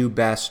 I do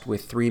best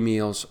with 3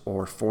 meals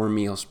or 4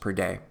 meals per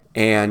day,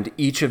 and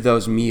each of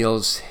those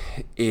meals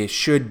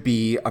should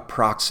be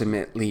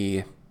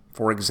approximately,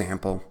 for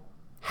example,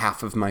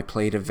 half of my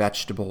plate of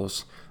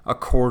vegetables, a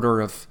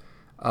quarter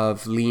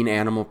of lean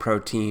animal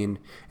protein,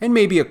 and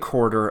maybe a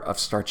quarter of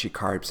starchy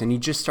carbs. And you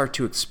just start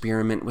to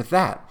experiment with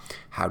that.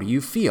 How do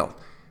you feel?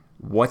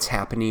 What's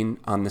happening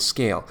on the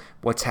scale?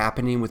 What's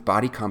happening with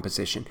body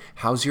composition?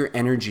 How's your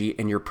energy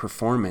and your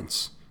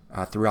performance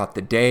throughout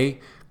the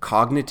day,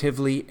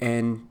 cognitively,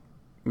 and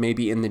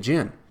maybe in the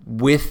gym?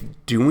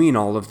 With doing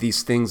all of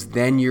these things,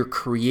 then you're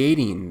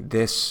creating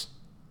this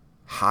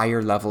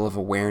higher level of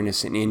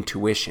awareness and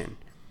intuition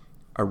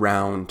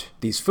around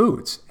these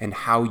foods and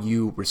how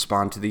you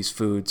respond to these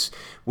foods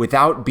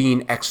without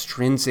being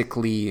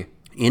extrinsically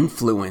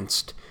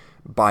influenced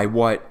by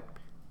what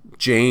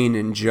Jane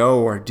and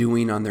Joe are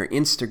doing on their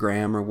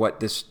Instagram or what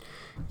this,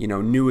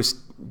 newest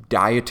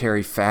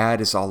dietary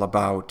fad is all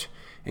about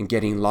and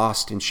getting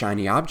lost in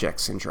shiny object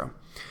syndrome.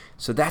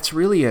 So that's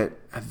really a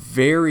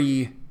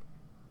very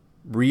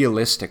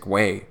realistic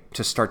way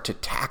to start to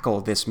tackle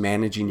this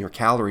managing your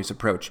calories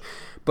approach.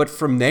 But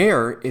from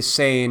there is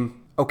saying,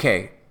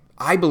 okay,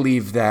 I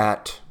believe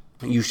that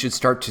you should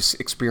start to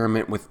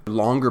experiment with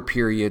longer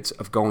periods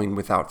of going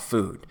without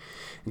food.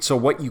 And so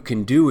what you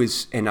can do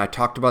is, and I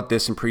talked about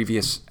this in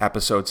previous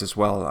episodes as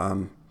well,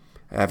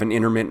 I have an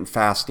intermittent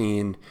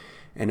fasting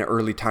and an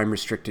early time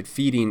restricted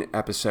feeding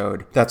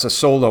episode. That's a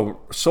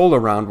solo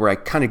round where I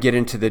kind of get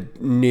into the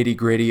nitty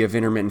gritty of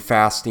intermittent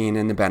fasting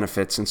and the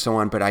benefits and so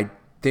on. But I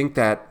think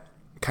that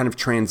kind of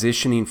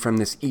transitioning from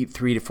this eat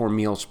 3 to 4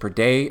 meals per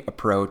day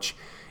approach,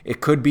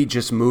 it could be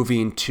just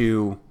moving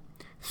to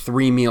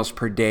 3 meals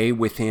per day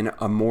within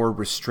a more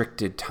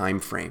restricted time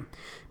frame,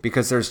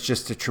 because there's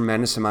just a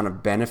tremendous amount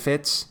of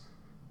benefits,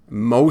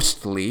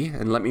 mostly,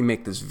 and let me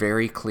make this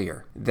very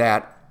clear,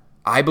 that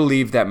I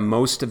believe that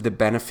most of the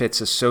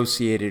benefits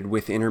associated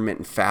with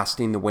intermittent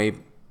fasting, the way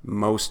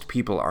most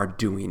people are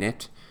doing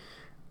it,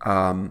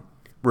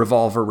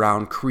 revolve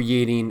around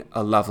creating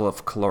a level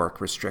of caloric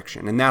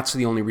restriction. And that's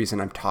the only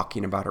reason I'm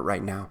talking about it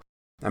right now.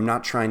 I'm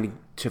not trying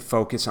to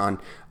focus on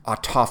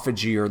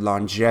autophagy or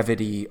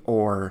longevity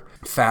or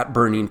fat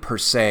burning per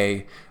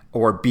se,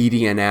 or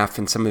BDNF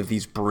and some of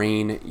these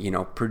brain,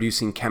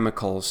 producing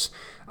chemicals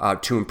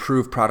to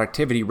improve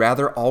productivity.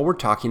 Rather, all we're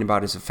talking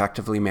about is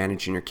effectively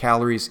managing your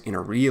calories in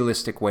a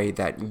realistic way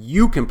that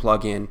you can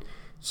plug in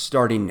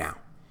starting now.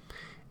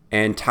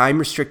 And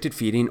time-restricted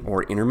feeding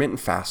or intermittent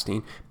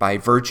fasting, by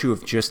virtue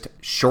of just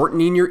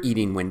shortening your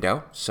eating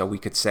window, so we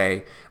could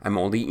say I'm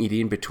only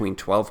eating between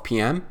 12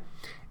 p.m.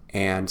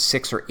 and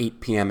 6 or 8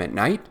 p.m. at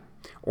night,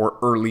 or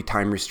early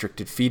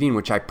time-restricted feeding,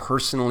 which I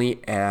personally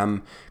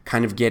am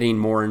kind of getting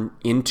more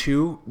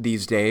into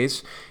these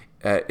days,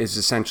 is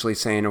essentially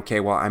saying, okay,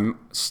 well, I'm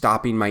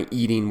stopping my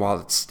eating while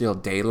it's still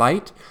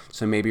daylight,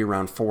 so maybe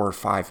around 4 or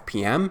 5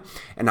 p.m.,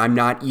 and I'm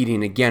not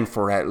eating again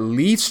for at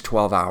least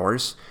 12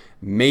 hours,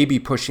 maybe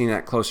pushing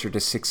that closer to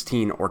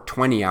 16 or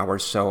 20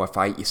 hours. So if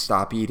I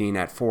stop eating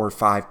at 4 or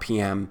 5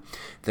 p.m.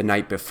 the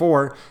night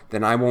before,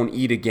 then I won't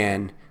eat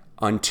again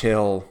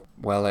until,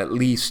 well, at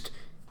least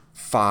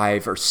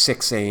 5 or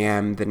 6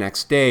 a.m. the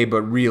next day.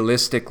 But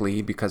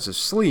realistically, because of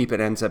sleep, it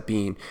ends up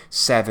being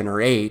 7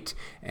 or 8.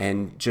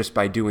 And just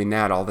by doing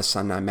that, all of a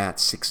sudden I'm at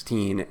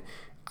 16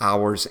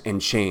 hours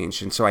and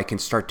change. And so I can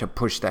start to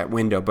push that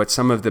window. But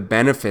some of the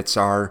benefits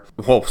are,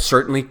 well,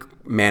 certainly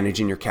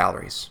managing your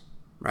calories.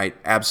 Right?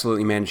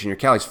 Absolutely managing your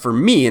calories. For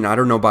me, and I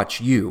don't know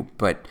about you,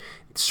 but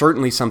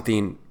certainly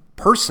something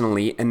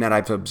personally and that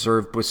I've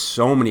observed with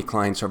so many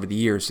clients over the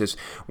years is,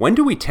 when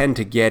do we tend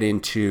to get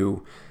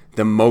into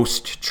the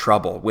most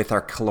trouble with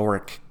our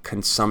caloric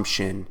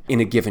consumption in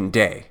a given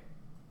day?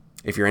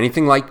 If you're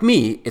anything like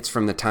me, it's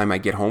from the time I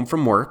get home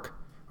from work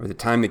or the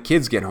time the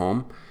kids get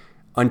home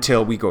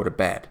until we go to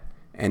bed.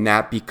 And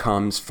that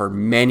becomes, for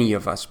many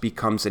of us,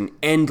 becomes an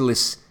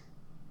endless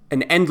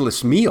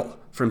meal.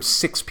 From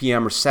 6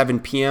 p.m. or 7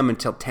 p.m.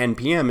 until 10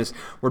 p.m. is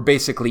we're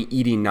basically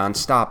eating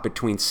nonstop,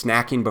 between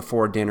snacking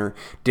before dinner,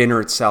 dinner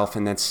itself,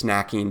 and then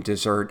snacking,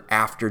 dessert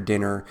after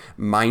dinner,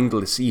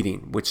 mindless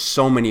eating, which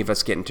so many of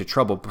us get into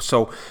trouble.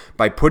 So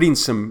by putting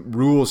some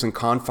rules and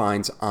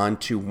confines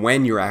onto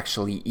when you're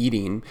actually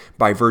eating,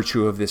 by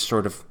virtue of this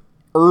sort of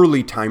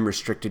early time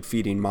restricted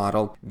feeding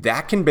model,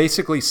 that can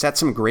basically set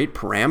some great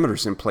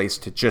parameters in place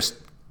to just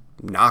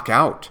knock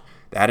out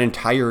that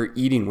entire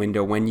eating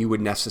window when you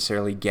would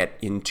necessarily get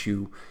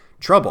into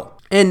trouble.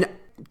 And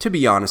to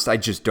be honest, I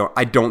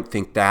don't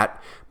think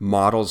that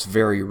model's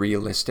very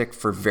realistic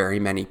for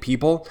very many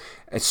people.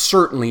 It's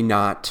certainly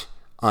not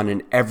on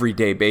an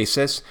everyday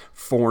basis.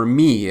 For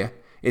me,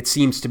 it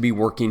seems to be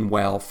working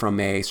well from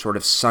a sort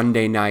of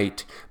Sunday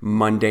night,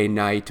 Monday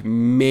night,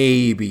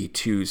 maybe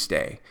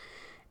Tuesday.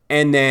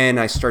 And then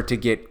I start to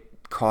get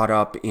caught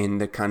up in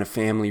the kind of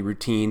family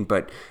routine,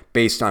 but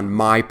based on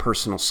my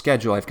personal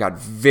schedule, I've got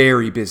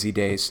very busy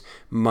days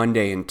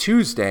Monday and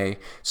Tuesday,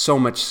 so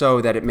much so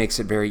that it makes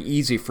it very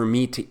easy for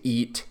me to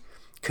eat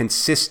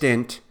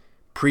consistent,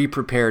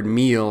 pre-prepared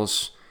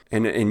meals,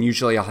 and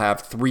usually I'll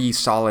have 3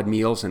 solid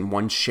meals and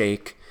 1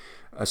 shake,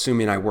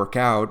 assuming I work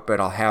out,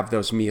 but I'll have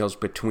those meals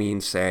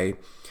between, say,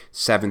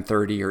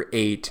 7:30 or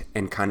 8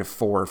 and kind of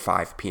 4 or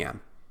 5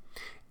 p.m.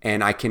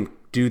 And I can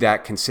do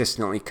that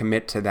consistently,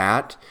 commit to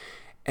that.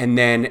 And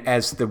then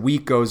as the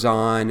week goes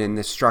on and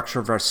the structure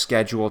of our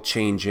schedule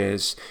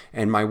changes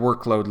and my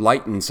workload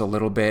lightens a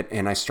little bit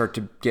and I start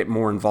to get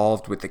more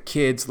involved with the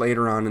kids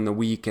later on in the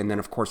week, and then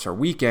of course our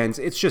weekends,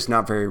 it's just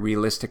not very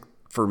realistic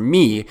for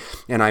me.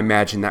 And I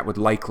imagine that would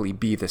likely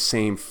be the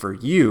same for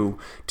you,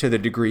 to the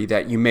degree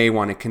that you may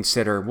want to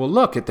consider, well,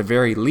 look, at the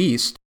very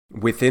least,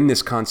 within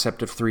this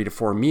concept of 3 to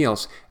 4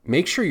 meals,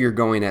 make sure you're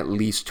going at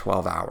least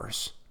 12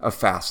 hours of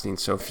fasting.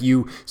 So if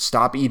you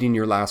stop eating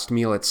your last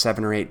meal at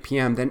 7 or 8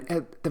 p.m., then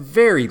at the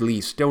very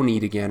least, don't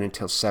eat again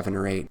until 7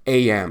 or 8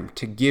 a.m.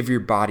 to give your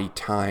body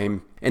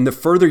time. And the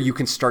further you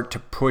can start to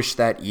push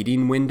that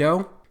eating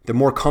window, the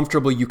more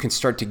comfortable you can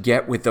start to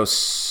get with those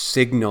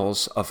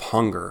signals of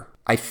hunger.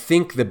 I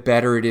think the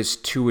better it is,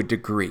 to a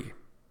degree.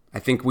 I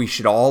think we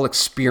should all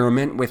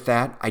experiment with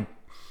that.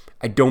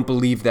 I don't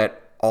believe that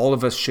all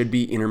of us should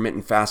be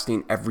intermittent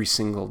fasting every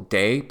single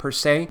day per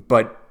se,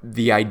 but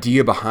the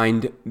idea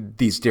behind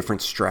these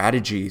different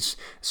strategies,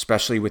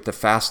 especially with the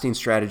fasting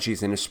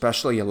strategies and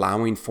especially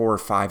allowing 4 or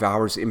 5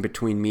 hours in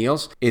between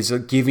meals, is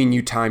giving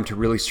you time to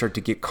really start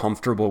to get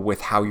comfortable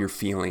with how you're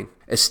feeling,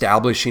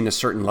 establishing a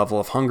certain level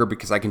of hunger.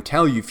 Because I can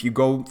tell you, if you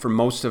go, for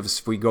most of us,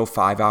 if we go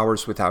 5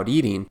 hours without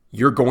eating,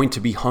 you're going to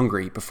be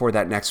hungry before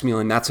that next meal,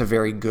 and that's a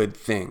very good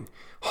thing.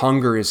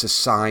 Hunger is a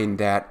sign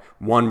that,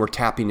 one, we're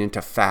tapping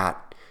into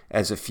fat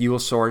as a fuel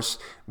source.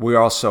 We're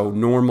also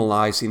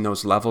normalizing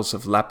those levels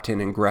of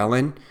leptin and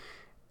ghrelin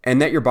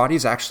and that your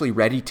body's actually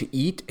ready to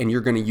eat and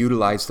you're going to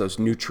utilize those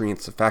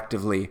nutrients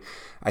effectively.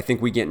 I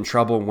think we get in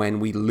trouble when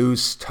we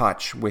lose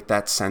touch with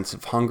that sense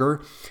of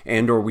hunger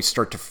and or we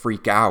start to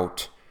freak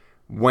out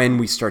when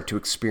we start to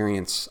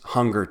experience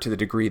hunger to the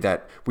degree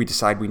that we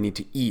decide we need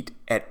to eat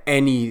at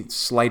any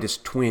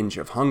slightest twinge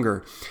of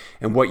hunger.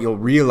 And what you'll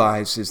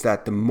realize is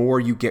that the more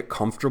you get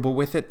comfortable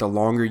with it, the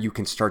longer you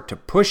can start to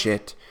push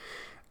it,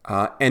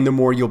 and the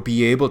more you'll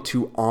be able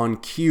to, on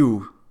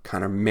cue,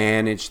 kind of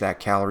manage that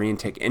calorie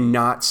intake and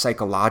not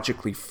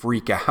psychologically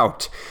freak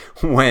out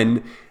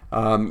when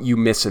you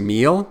miss a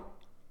meal.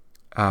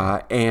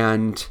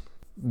 And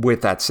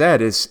with that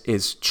said,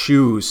 is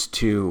choose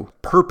to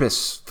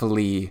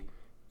purposefully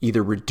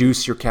either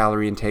reduce your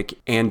calorie intake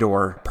and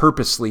or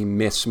purposely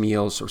miss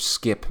meals or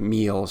skip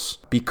meals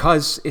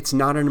because it's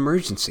not an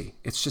emergency.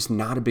 It's just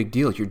not a big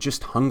deal. You're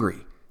just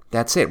hungry.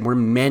 That's it. We're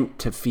meant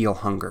to feel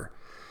hunger.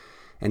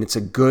 And it's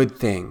a good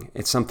thing.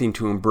 It's something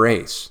to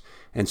embrace.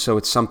 And so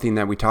it's something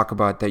that we talk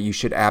about that you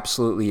should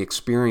absolutely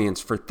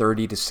experience for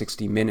 30 to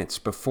 60 minutes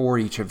before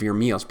each of your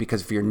meals.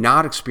 Because if you're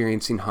not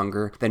experiencing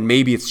hunger, then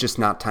maybe it's just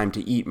not time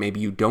to eat. Maybe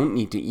you don't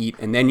need to eat.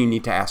 And then you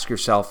need to ask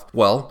yourself,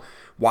 well,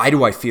 why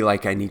do I feel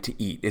like I need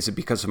to eat? Is it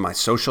because of my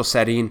social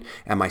setting?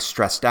 Am I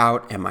stressed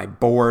out? Am I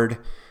bored?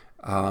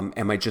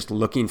 Am I just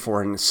looking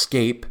for an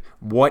escape?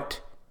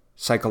 What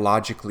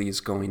psychologically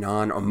is going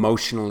on,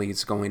 emotionally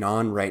is going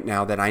on right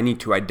now that I need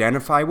to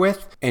identify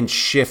with and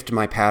shift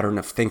my pattern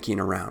of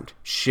thinking around,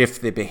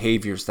 shift the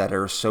behaviors that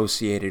are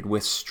associated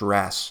with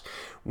stress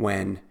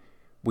when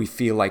we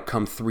feel like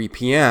come 3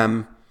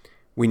 p.m.,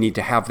 we need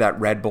to have that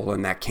Red Bull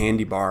and that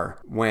candy bar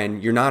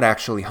when you're not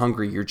actually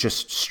hungry, you're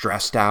just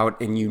stressed out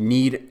and you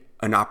need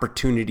an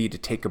opportunity to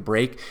take a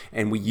break.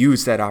 And we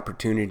use that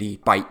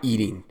opportunity by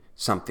eating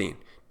something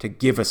to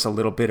give us a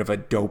little bit of a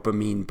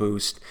dopamine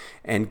boost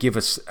and give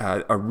us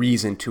a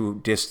reason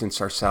to distance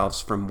ourselves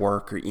from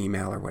work or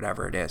email or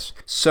whatever it is.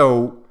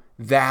 So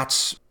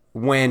that's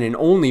when and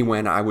only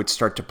when I would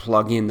start to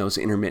plug in those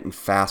intermittent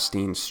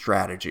fasting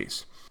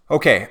strategies.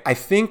 Okay, I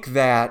think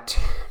that's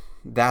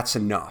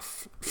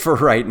enough for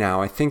right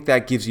now. I think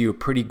that gives you a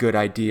pretty good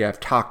idea. I've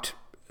talked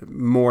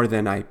more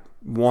than I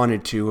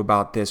wanted to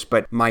about this,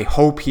 but my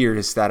hope here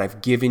is that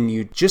I've given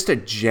you just a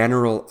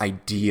general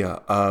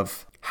idea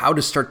of how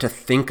to start to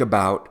think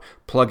about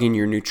plugging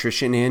your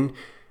nutrition in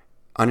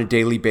on a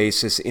daily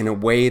basis in a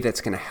way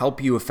that's going to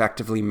help you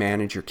effectively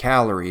manage your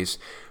calories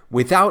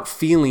without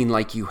feeling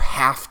like you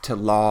have to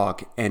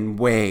log and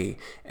weigh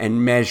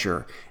and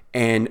measure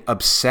and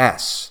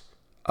obsess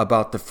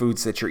about the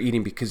foods that you're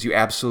eating, because you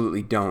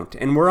absolutely don't.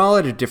 And we're all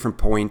at a different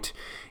point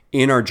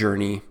in our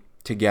journey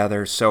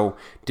together. So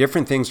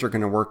different things are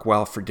going to work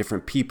well for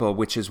different people,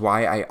 which is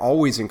why I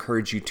always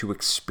encourage you to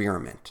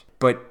experiment,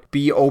 but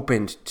be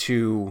open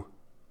to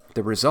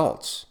the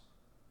results.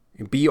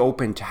 Be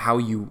open to how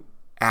you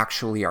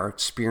actually are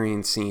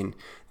experiencing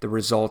the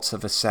results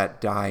of a set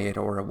diet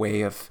or a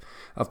way of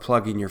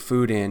plugging your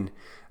food in.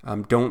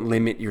 Don't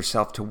limit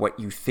yourself to what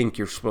you think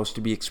you're supposed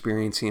to be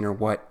experiencing or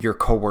what your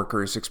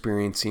coworker is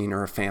experiencing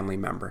or a family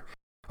member.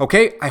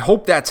 Okay, I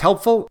hope that's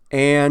helpful,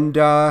 and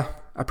I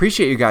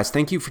appreciate you guys.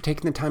 Thank you for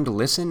taking the time to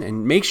listen,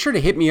 and make sure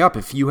to hit me up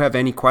if you have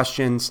any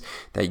questions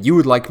that you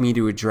would like me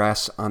to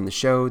address on the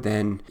show.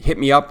 Then hit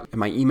me up, and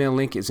my email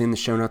link is in the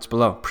show notes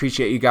below.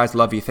 Appreciate you guys.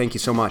 Love you. Thank you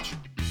so much.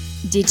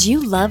 Did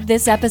you love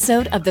this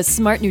episode of the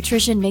Smart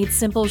Nutrition Made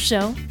Simple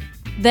show?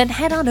 Then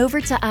head on over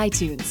to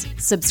iTunes,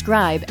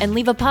 subscribe, and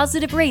leave a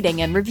positive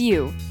rating and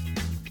review.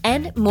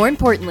 And more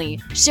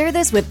importantly, share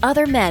this with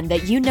other men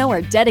that you know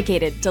are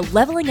dedicated to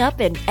leveling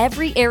up in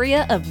every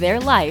area of their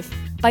life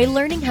by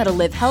learning how to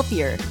live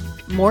healthier,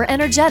 more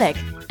energetic,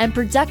 and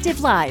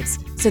productive lives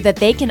so that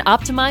they can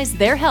optimize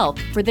their health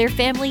for their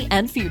family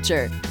and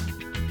future.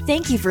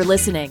 Thank you for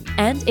listening,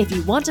 and if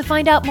you want to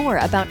find out more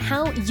about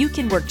how you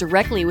can work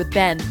directly with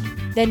Ben,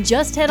 then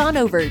just head on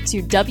over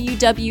to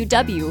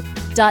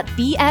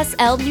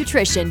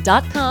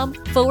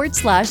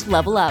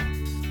www.bslnutrition.com/level up.